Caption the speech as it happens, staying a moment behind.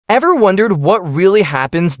Ever wondered what really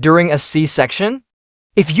happens during a C-section?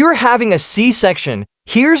 If you're having a C-section,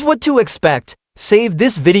 here's what to expect. Save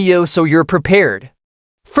this video so you're prepared.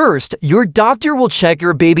 First, your doctor will check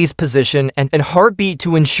your baby's position and heartbeat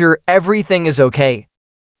to ensure everything is okay.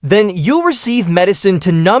 Then you'll receive medicine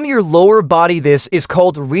to numb your lower body. This is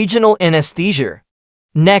called regional anesthesia.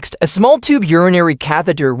 Next, a small tube urinary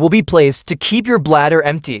catheter will be placed to keep your bladder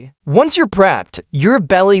empty. Once you're prepped, your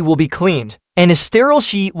belly will be cleaned, and a sterile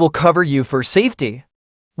sheet will cover you for safety.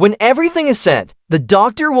 When everything is set, the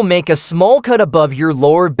doctor will make a small cut above your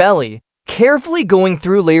lower belly, carefully going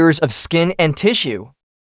through layers of skin and tissue.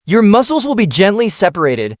 Your muscles will be gently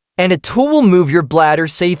separated, and a tool will move your bladder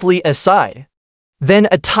safely aside. Then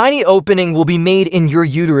a tiny opening will be made in your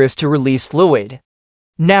uterus to release fluid.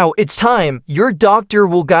 Now it's time. Your doctor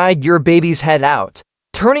will guide your baby's head out,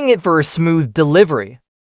 turning it for a smooth delivery.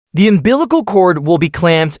 The umbilical cord will be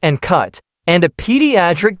clamped and cut, and a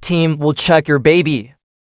pediatric team will check your baby.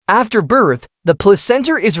 After birth, the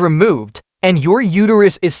placenta is removed, and your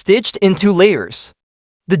uterus is stitched into layers.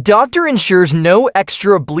 The doctor ensures no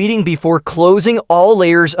extra bleeding before closing all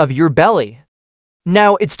layers of your belly.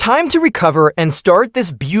 Now it's time to recover and start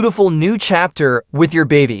this beautiful new chapter with your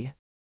baby.